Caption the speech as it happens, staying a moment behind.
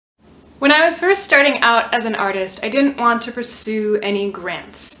was first starting out as an artist, I didn't want to pursue any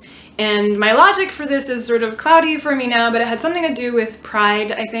grants. And my logic for this is sort of cloudy for me now, but it had something to do with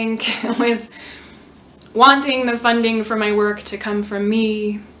pride, I think, with wanting the funding for my work to come from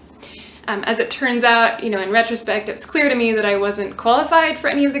me. As it turns out, in retrospect, it's clear to me that I wasn't qualified for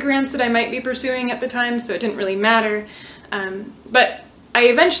any of the grants that I might be pursuing at the time, so it didn't really matter. But I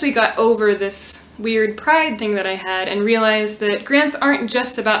eventually got over this weird pride thing that I had and realized that grants aren't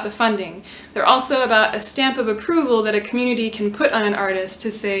just about the funding. They're also about a stamp of approval that a community can put on an artist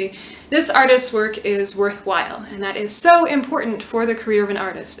to say, this artist's work is worthwhile, and that is so important for the career of an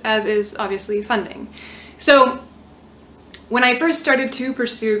artist, as is obviously funding. So when I first started to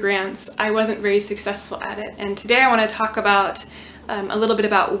pursue grants, I wasn't very successful at it, and today I want to talk about a little bit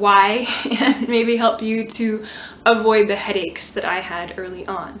about why and maybe help you to avoid the headaches that I had early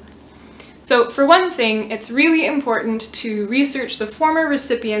on. So for one thing, it's really important to research the former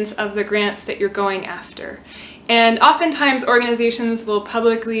recipients of the grants that you're going after. And oftentimes organizations will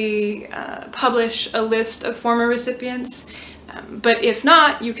publicly publish a list of former recipients, but if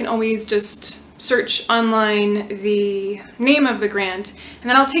not, you can always just search online the name of the grant, and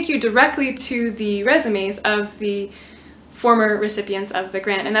then I'll take you directly to the resumes of the former recipients of the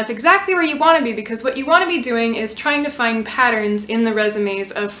grant. And that's exactly where you want to be, because what you want to be doing is trying to find patterns in the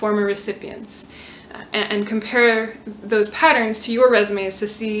resumes of former recipients and compare those patterns to your resumes to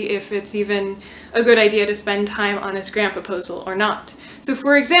see if it's even a good idea to spend time on this grant proposal or not. So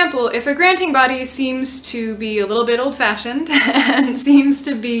for example, if a granting body seems to be a little bit old-fashioned and seems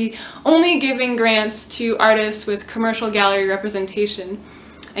to be only giving grants to artists with commercial gallery representation,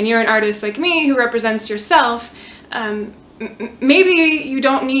 and you're an artist like me who represents yourself, maybe you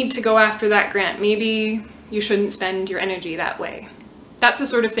don't need to go after that grant. Maybe you shouldn't spend your energy that way. That's the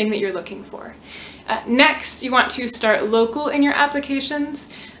sort of thing that you're looking for. Next, you want to start local in your applications.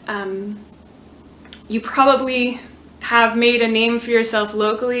 You probably have made a name for yourself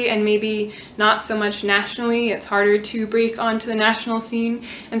locally and maybe not so much nationally. It's harder to break onto the national scene.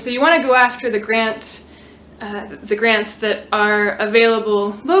 And so you want to go after the grants that are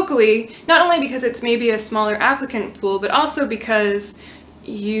available locally, not only because it's maybe a smaller applicant pool, but also because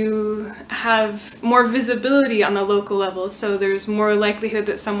you have more visibility on the local level, so there's more likelihood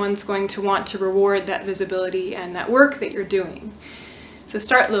that someone's going to want to reward that visibility and that work that you're doing. So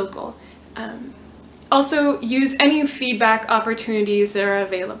start local. Also, use any feedback opportunities that are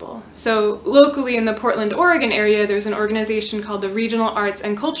available. So locally in the Portland, Oregon area, there's an organization called the Regional Arts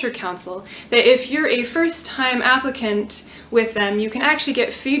and Culture Council that if you're a first-time applicant with them, you can actually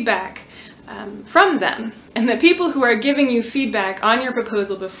get feedback from them. And the people who are giving you feedback on your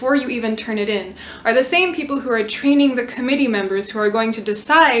proposal before you even turn it in are the same people who are training the committee members who are going to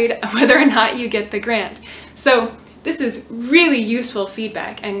decide whether or not you get the grant. So this is really useful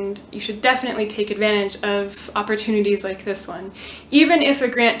feedback, and you should definitely take advantage of opportunities like this one. Even if a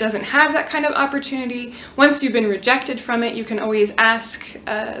grant doesn't have that kind of opportunity, once you've been rejected from it, you can always ask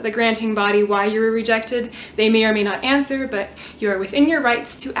the granting body why you were rejected. They may or may not answer, but you are within your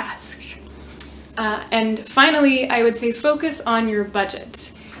rights to ask. And finally, I would say focus on your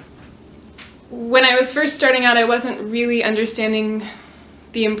budget. When I was first starting out, I wasn't really understanding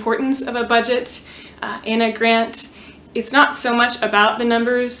the importance of a budget in a grant. It's not so much about the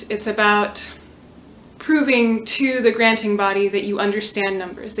numbers, it's about proving to the granting body that you understand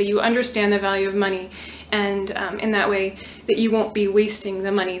numbers, that you understand the value of money, and in that way that you won't be wasting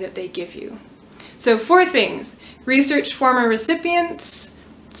the money that they give you. So 4 things: research former recipients,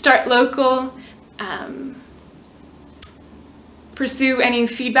 start local, pursue any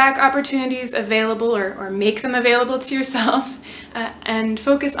feedback opportunities available or make them available to yourself, and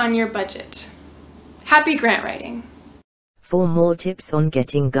focus on your budget. Happy grant writing! For more tips on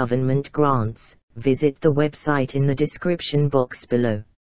getting government grants, visit the website in the description box below.